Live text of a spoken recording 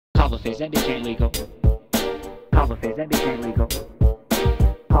face, that bitch ain't legal. Call the face, that bitch ain't legal.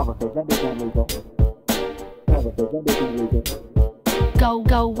 Call the face, that bitch ain't legal. Call the face, that bitch ain't legal.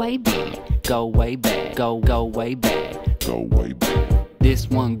 Go way back. Go way back. Go way back. Go way back. This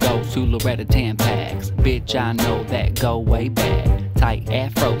one goes to Loretta Tampax. Bitch, I know that go way back. Tight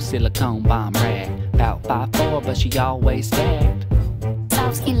afro, silicone bomb rag. About 5'4", but she always stacked.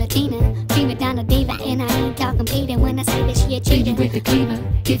 Soft skin Latina, prima donna diva, and I ain't talking Peter when I say that she a Hit cheater. you with the cleaver,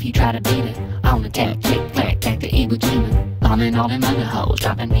 if you try to beat her. On attack, click, clack, back to Iwo Jima. Bombing all them other hoes,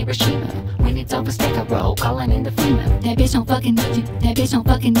 dropping Hiroshima. When it's over, stack a roll, calling in the FEMA. That bitch don't fucking need you, that bitch don't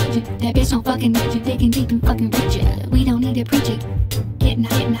fucking need you, that bitch don't fucking need you. Digging deep and fucking reach ya. We don't need to preach it. Getting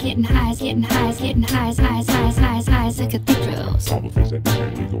highs at cathedrals. Call the face, that bitch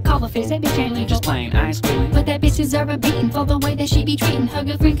ain't legal. Call the face, that bitch ain't legal. Just plain, I ain't squealing. But that bitch deserve a beating for the way that she be treating her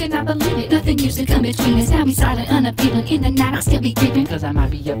girlfriend. Could not believe it. Nothing used to come between us. Now we silent, unappealing. In the night, I still be creeping. Cause I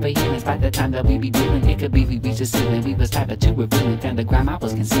might be up ahead by the time that we be dealing. It could be we reach the ceiling. We was type of two revealing. Found the grime I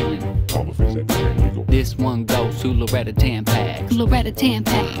was concealing. Call the face, that bitch ain't legal. This one goes to Loretta Tampax. Loretta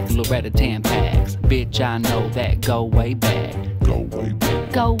Tampax. Loretta Tampax. Bitch, I know that go way back. Go way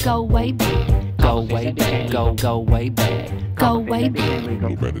back. Go way back. Go way back. Go way back. Go way back.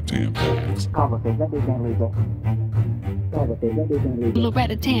 Loretta Tampax. Call the face, that bitch ain't legal. Call the face, that bitch ain't legal.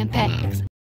 Loretta Tampax.